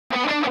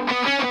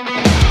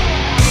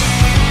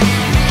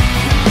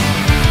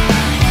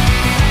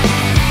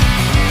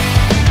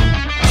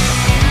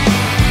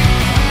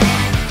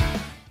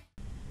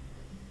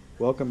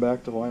Welcome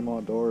back to Hawaii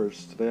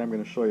Outdoors. Today I'm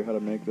going to show you how to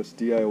make this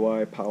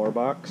DIY power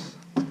box.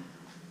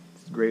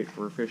 It's great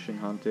for fishing,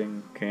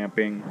 hunting,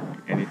 camping,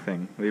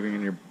 anything. Leaving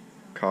in your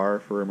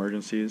car for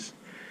emergencies.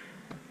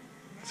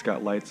 It's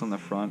got lights on the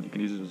front. You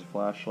can use it as a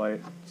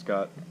flashlight. It's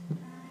got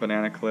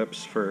banana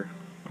clips for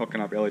hooking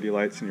up LED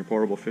lights in your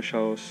portable fish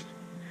house.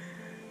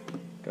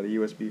 Got a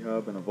USB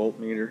hub and a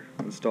voltmeter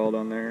installed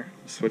on there.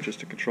 Switches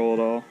to control it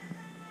all.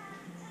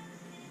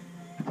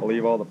 I'll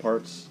leave all the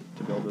parts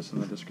to build this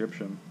in the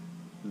description.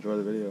 Enjoy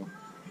the video.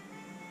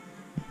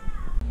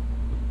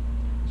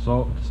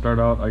 So to start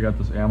out, I got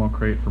this ammo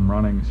crate from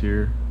Runnings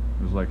here.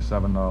 It was like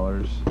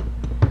 $7.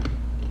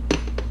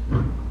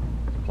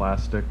 It's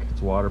plastic,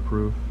 it's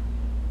waterproof.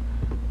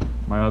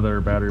 My other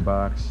battery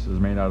box is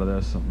made out of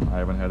this and I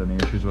haven't had any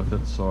issues with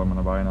it, so I'm going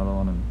to buy another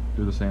one and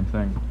do the same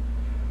thing.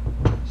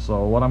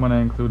 So what I'm going to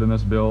include in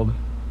this build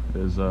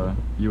is a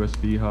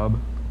USB hub,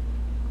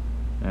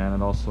 and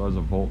it also has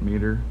a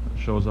voltmeter that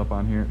shows up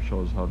on here. It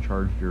shows how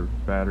charged your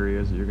battery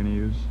is that you're going to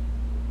use.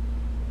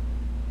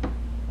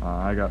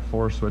 I got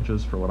 4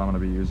 switches for what I'm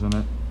going to be using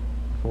it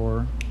for.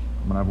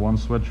 I'm going to have one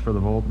switch for the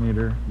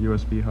voltmeter,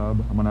 USB hub.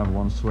 I'm going to have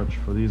one switch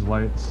for these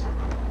lights.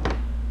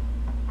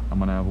 I'm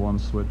going to have one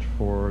switch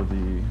for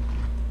the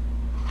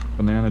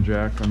banana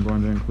jack I'm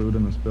going to include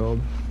in this build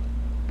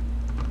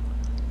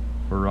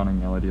for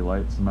running LED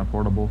lights in my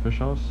portable fish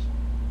house.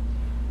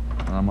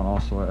 And I'm going to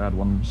also add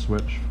one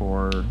switch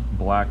for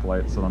black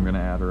lights that I'm going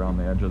to add around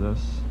the edge of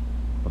this,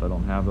 but I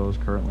don't have those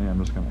currently. I'm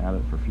just going to add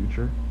it for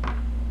future.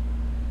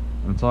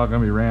 And it's all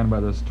going to be ran by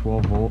this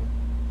 12 volt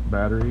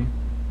battery,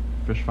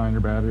 fish finder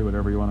battery,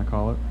 whatever you want to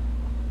call it.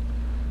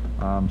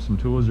 Some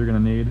tools you're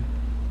going to need,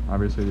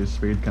 obviously these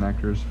speed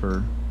connectors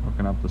for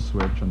hooking up the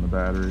switch and the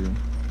battery.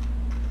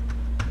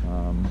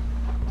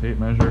 Tape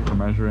measure for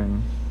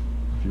measuring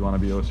if you want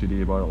to be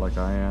OCD about it like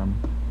I am.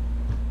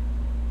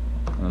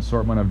 An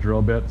assortment of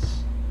drill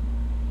bits,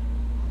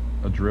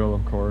 a drill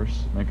of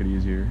course, make it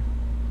easier.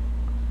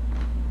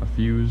 A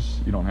fuse,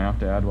 you don't have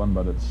to add one,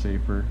 but it's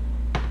safer.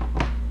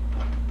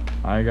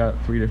 I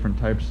got 3 different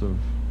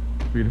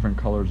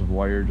colors of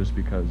wire just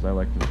because I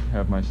like to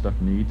have my stuff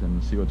neat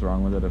and see what's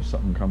wrong with it if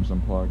something comes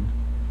unplugged.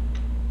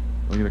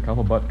 We'll get a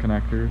couple butt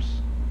connectors,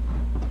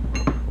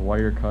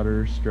 wire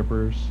cutters,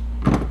 strippers,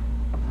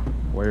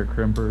 wire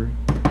crimper,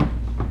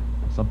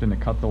 something to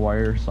cut the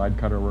wire. Side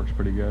cutter works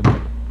pretty good.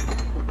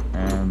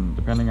 And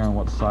depending on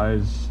what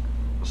size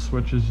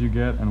switches you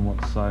get and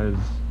what size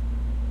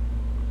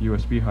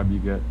USB hub you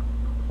get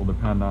will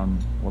depend on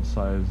what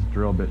size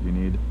drill bit you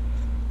need.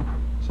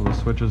 So the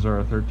switches are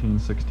a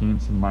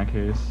 13/16 in my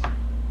case.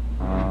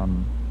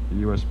 The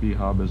USB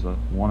hub is a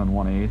 1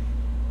 1/8.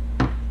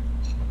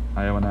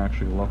 I haven't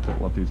actually looked at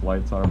what these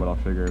lights are, but I'll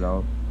figure it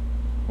out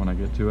when I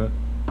get to it.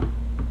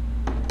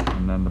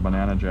 And then the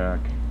banana jack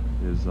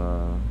is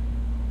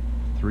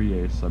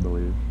 3/8, I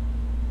believe.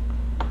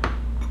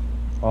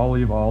 I'll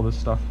leave all this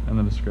stuff in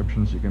the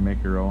description so you can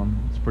make your own.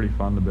 It's pretty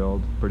fun to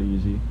build, pretty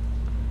easy.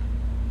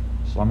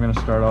 So I'm going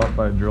to start out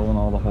by drilling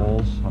all the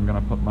holes. I'm going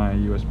to put my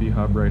USB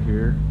hub right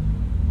here.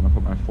 I'm going to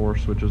put my 4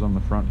 switches on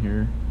the front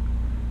here.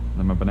 And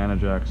then my banana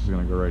jacks is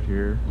going to go right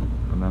here.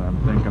 And then I'm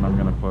thinking I'm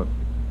going to put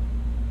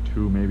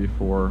 2, maybe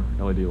 4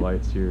 LED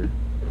lights here.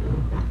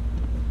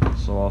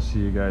 So I'll see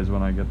you guys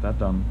when I get that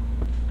done.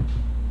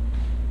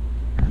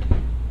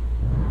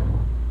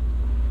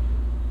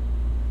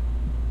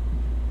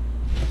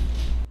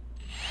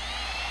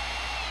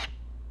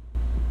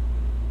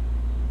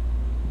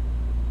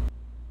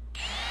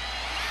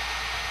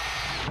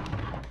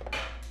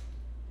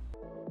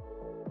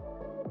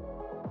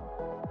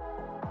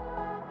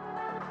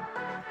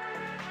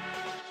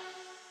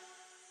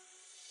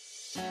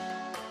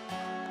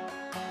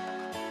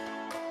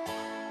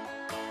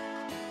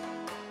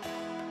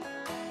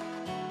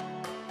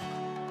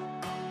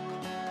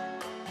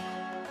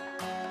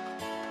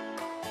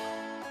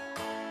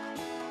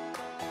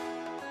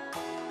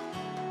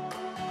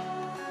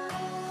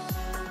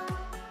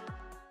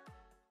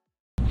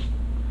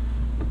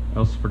 I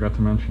also forgot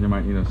to mention you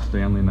might need a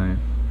Stanley knife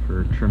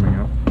for trimming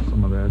up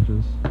some of the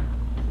edges.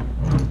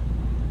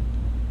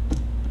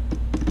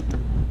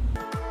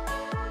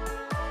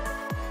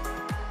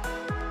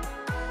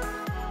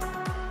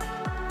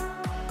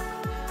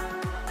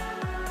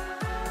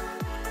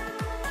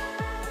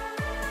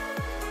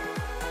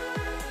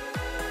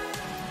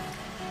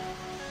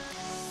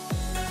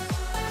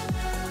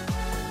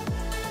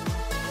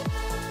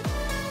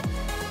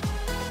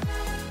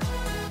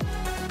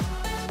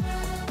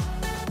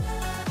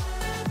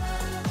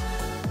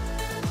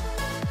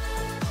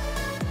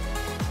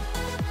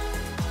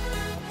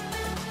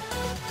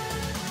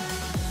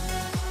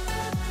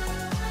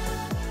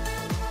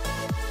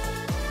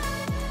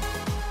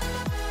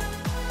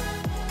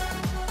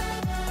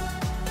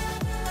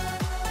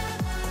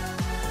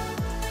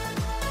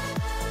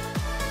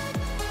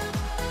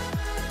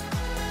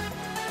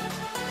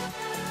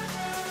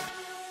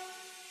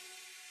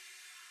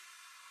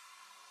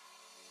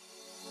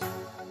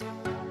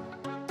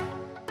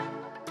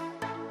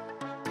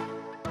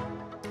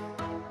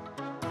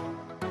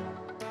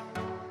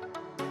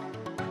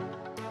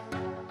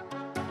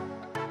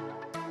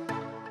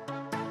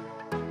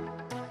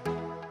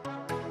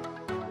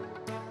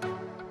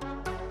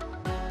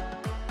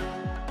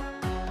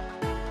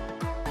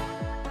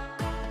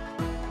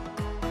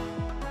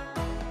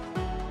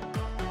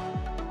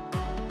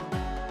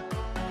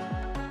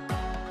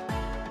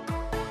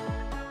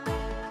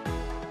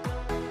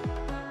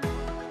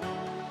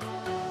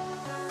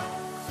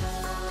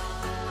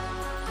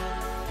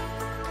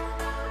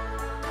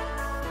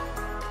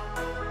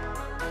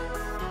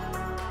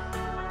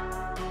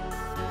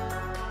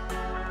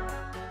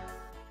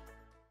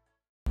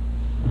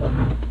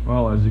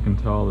 Well, as you can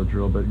tell, the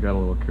drill bit got a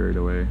little carried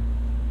away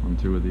on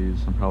 2 of these.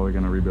 I'm probably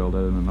going to rebuild it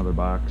in another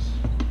box.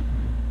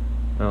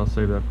 I'll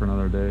save that for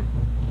another day.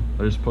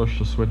 I just pushed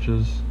the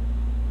switches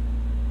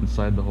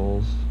inside the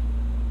holes.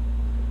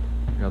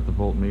 Got the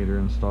voltmeter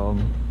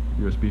installed,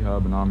 USB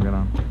hub, and now I'm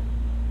going to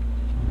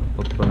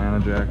put the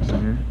banana jacks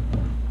in here.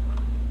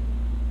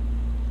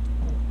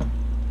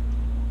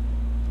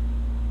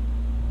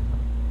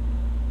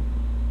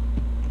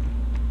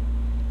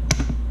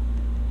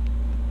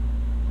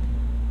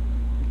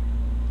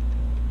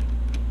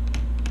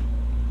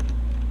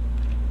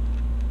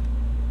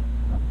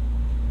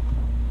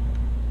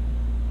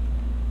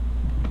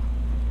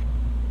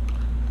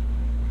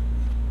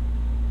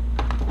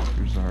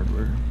 Here's the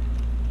hardware.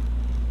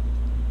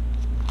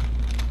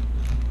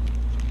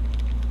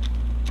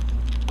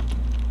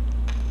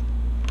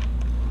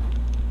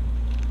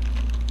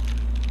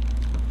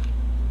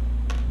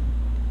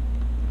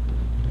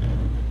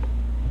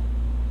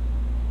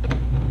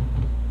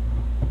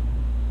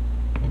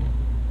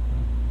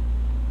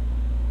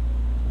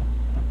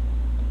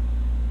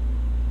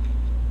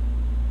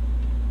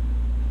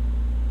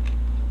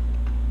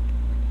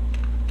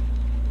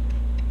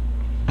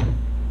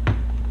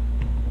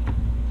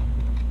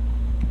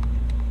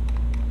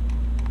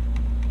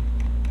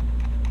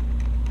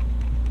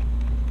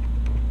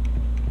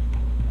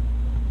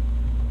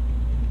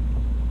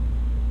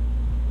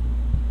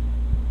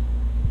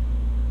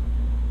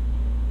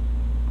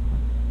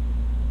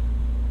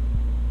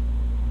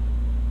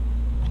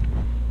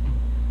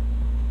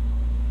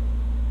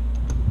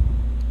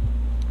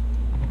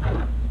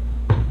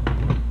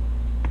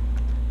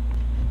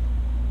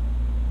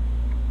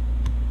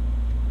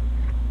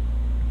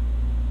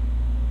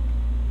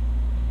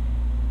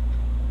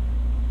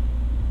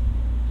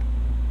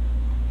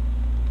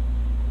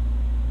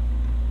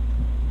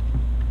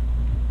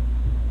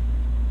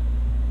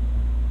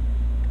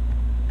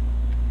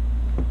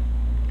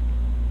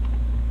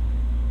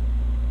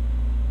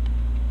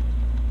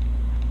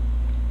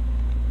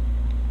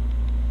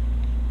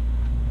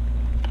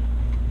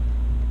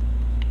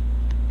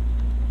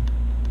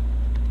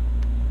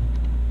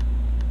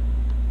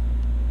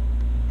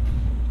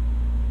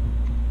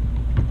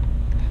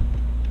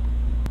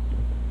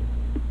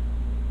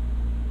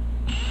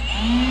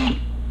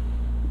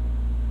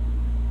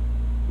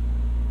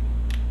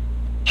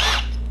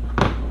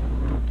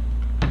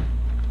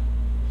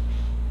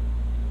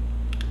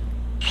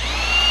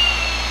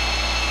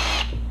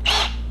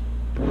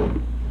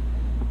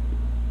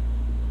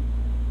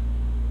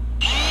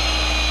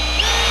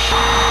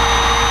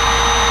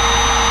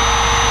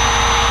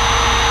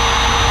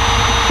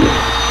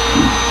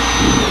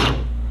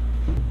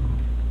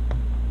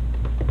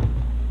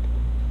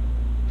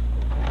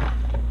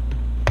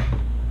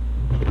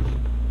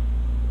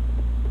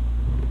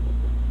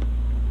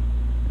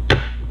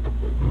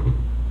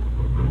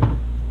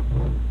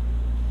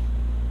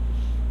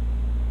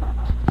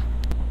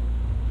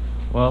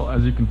 Well,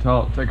 as you can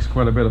tell, it takes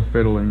quite a bit of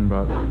fiddling,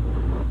 but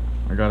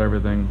I got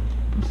everything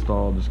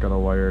installed, just gotta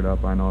wire it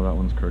up. I know that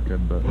one's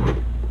crooked, but I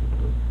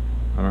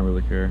don't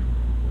really care.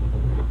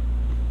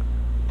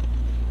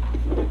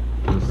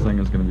 This thing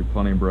is gonna be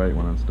plenty bright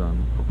when it's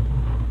done.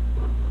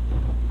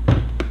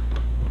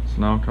 So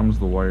now comes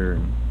the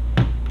wiring.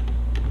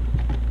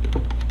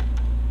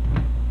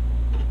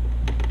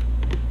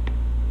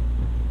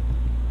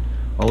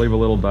 I'll leave a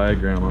little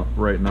diagram up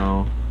right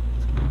now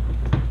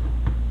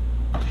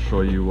to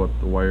show you what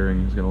the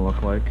wiring is going to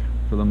look like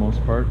for the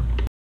most part.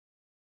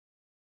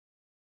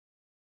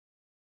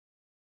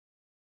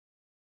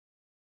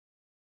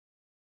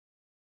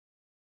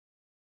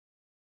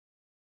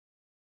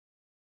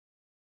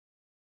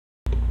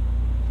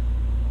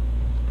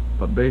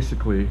 But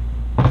basically,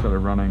 instead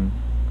of running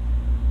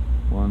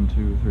 1,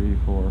 2, 3,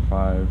 4,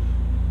 5,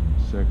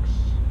 6,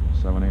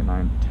 7, 8,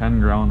 9, 10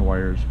 ground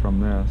wires from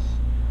this,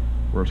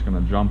 we're just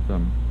going to jump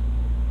them.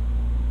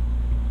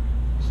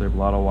 Save a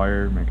lot of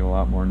wire, make it a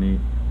lot more neat.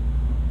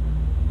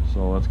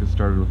 So let's get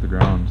started with the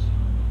grounds.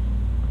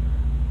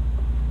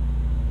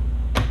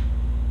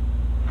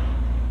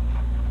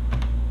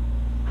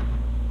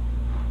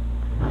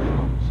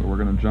 So we're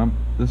going to jump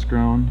this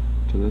ground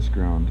to this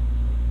ground,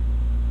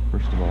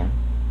 first of all.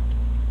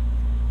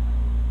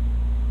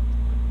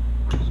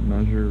 Just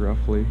measure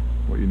roughly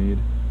what you need.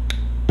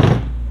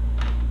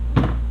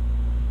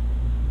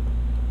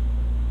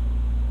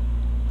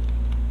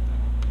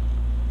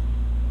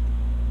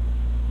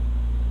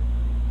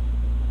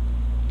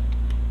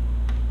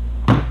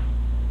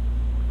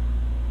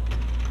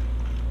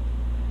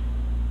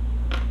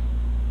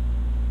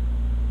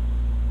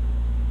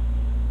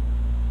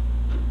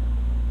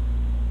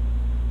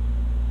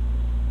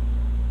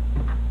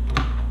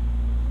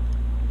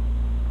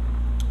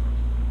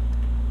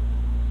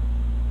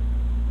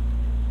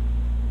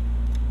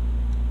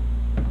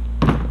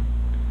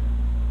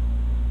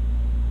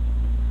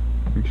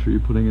 Make sure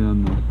you're putting it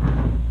on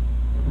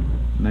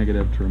the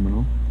negative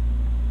terminal.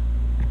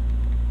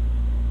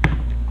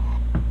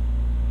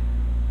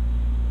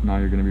 Now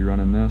you're going to be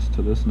running this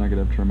to this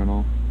negative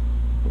terminal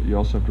But you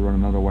also have to run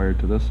another wire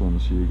to this one,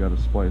 so you got to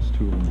splice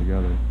two of them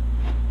together.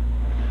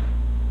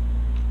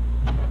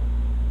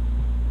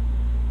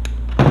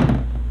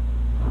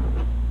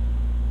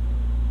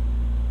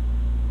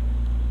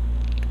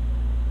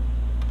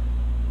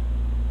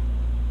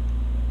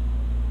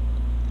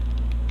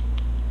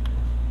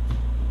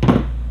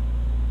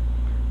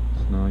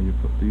 So now you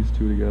put these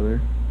two together,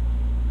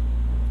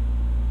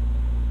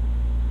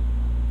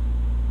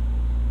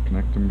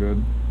 connect them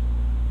good.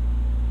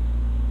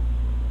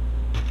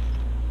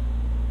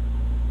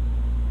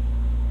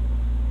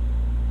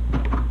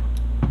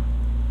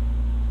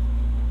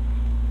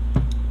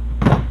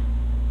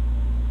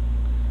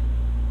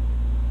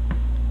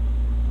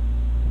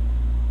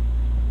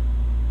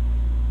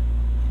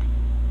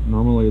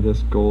 Normally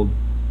this gold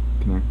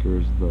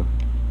connector is the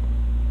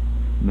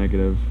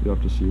negative. You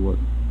have to see what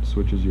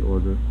switches you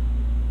order.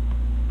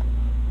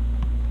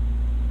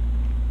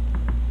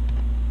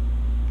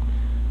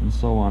 And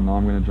so on. Now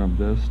I'm going to jump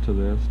this to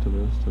this to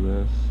this to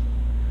this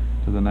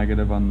to the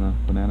negative on the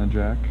banana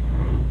jack,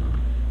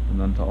 and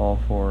then to all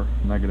four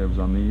negatives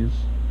on these,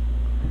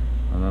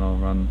 and then I'll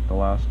run the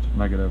last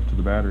negative to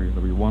the battery.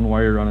 There'll be one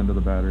wire run into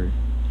the battery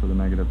for the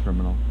negative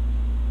terminal.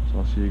 So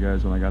I'll see you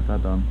guys when I got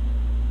that done.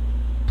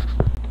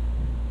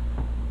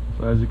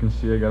 So as you can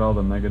see, I got all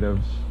the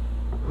negatives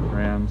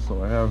ran.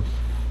 So I have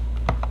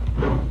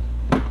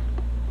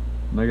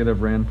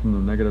negative ran from the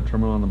negative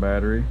terminal on the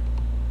battery,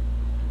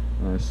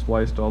 and I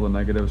spliced all the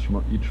negatives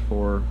from each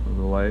four of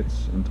the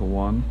lights into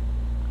one.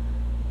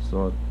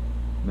 So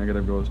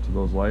negative goes to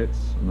those lights,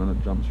 and then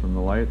it jumps from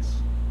the lights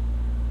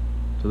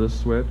to this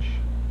switch,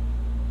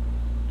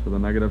 to the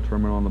negative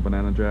terminal on the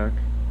banana jack,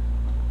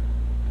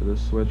 to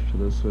this switch, to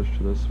this switch,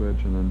 to this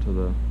switch, and then to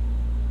the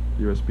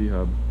USB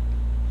hub.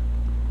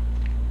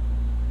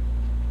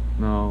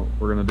 Now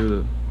we're going to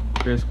do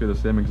basically the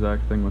same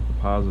exact thing with the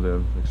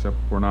positive, except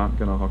we're not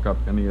going to hook up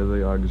any of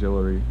the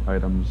auxiliary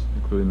items,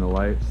 including the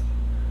lights,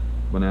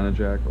 banana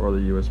jack, or the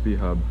USB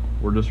hub.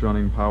 We're just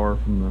running power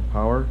from the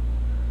power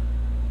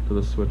to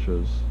the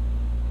switches.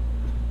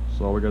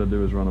 So all we got to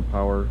do is run a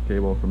power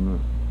cable from the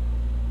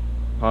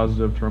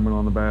positive terminal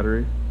on the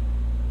battery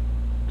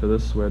to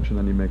this switch, and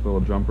then you make little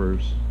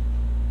jumpers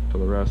to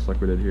the rest like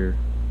we did here.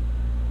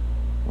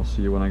 I'll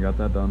see you when I got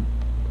that done.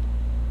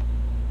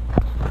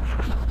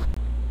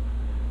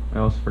 I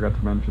also forgot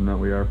to mention that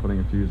we are putting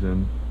a fuse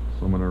in,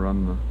 so I'm going to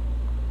run the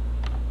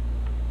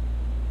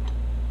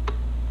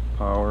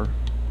power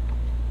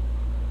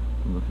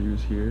from the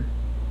fuse here.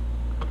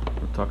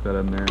 I'll tuck that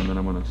in there, and then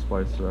I'm going to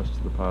splice the rest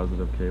to the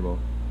positive cable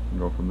and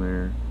go from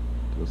there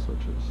to the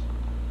switches.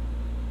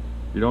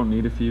 You don't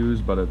need a fuse,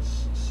 but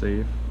it's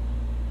safe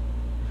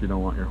if you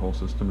don't want your whole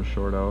system to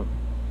short out.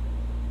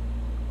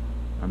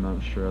 I'm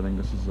not sure. I think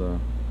this is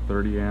a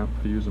 30 amp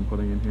fuse I'm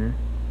putting in here,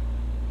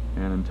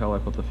 and until I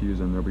put the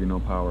fuse in, there'll be no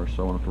power,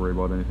 so I won't have to worry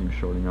about anything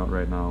shorting out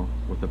right now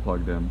with it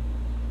plugged in.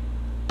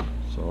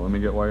 So let me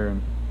get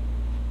wiring.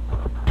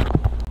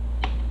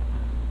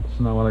 So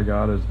now what I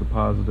got is the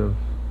positive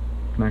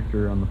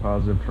connector on the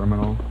positive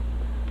terminal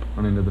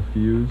running to the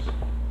fuse,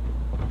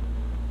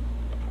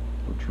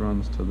 which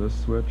runs to this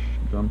switch,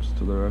 jumps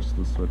to the rest of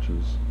the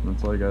switches. And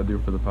that's all you gotta do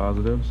for the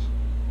positives.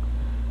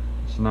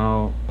 So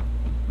now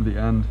the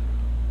end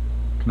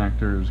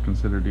connector is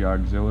considered the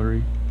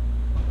auxiliary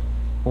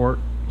port,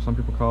 some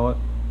people call it.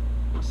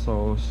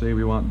 So say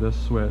we want this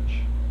switch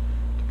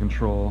to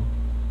control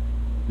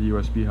the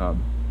USB hub.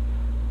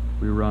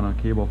 We run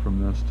a cable from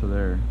this to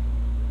there.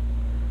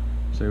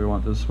 Say we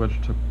want this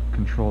switch to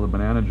control the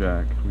banana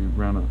jack. We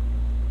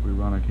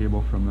run a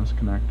cable from this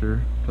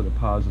connector to the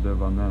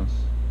positive on this.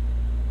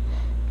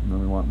 And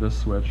then we want this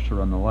switch to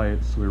run the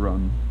lights, so we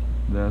run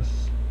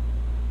this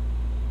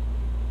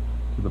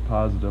to the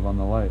positive on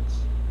the lights.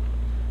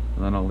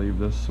 And then I'll leave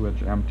this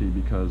switch empty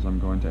because I'm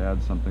going to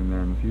add something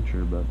there in the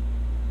future, but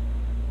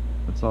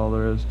that's all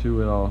there is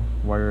to it. I'll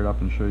wire it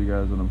up and show you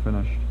guys when I'm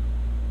finished.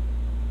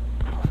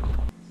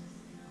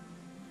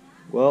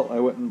 Well, I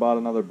went and bought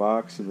another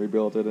box and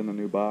rebuilt it in a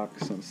new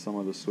box since some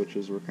of the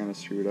switches were kind of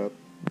screwed up.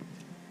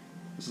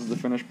 This is the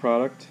finished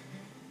product.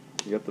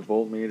 You got the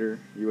voltmeter,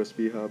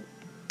 USB hub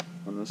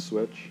on this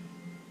switch.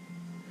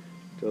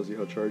 Tells you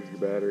how charged your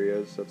battery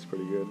is. That's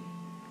pretty good.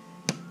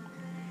 This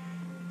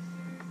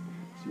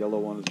yellow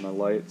one is my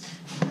lights.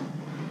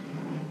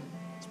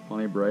 It's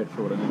plenty bright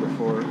for what I need it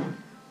for. And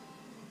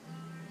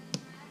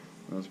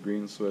this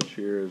green switch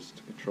here is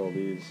to control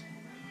these.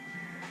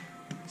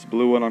 This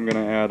blue one I'm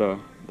going to add a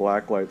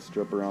black light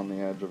strip around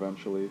the edge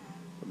eventually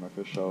for my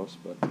fish house,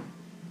 but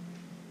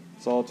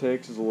that's all it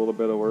takes is a little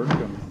bit of work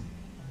and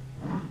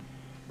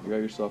you got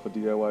yourself a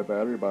DIY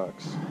battery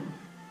box.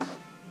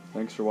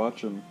 Thanks for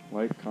watching.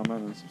 Like,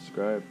 comment, and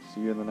subscribe.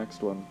 See you in the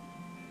next one.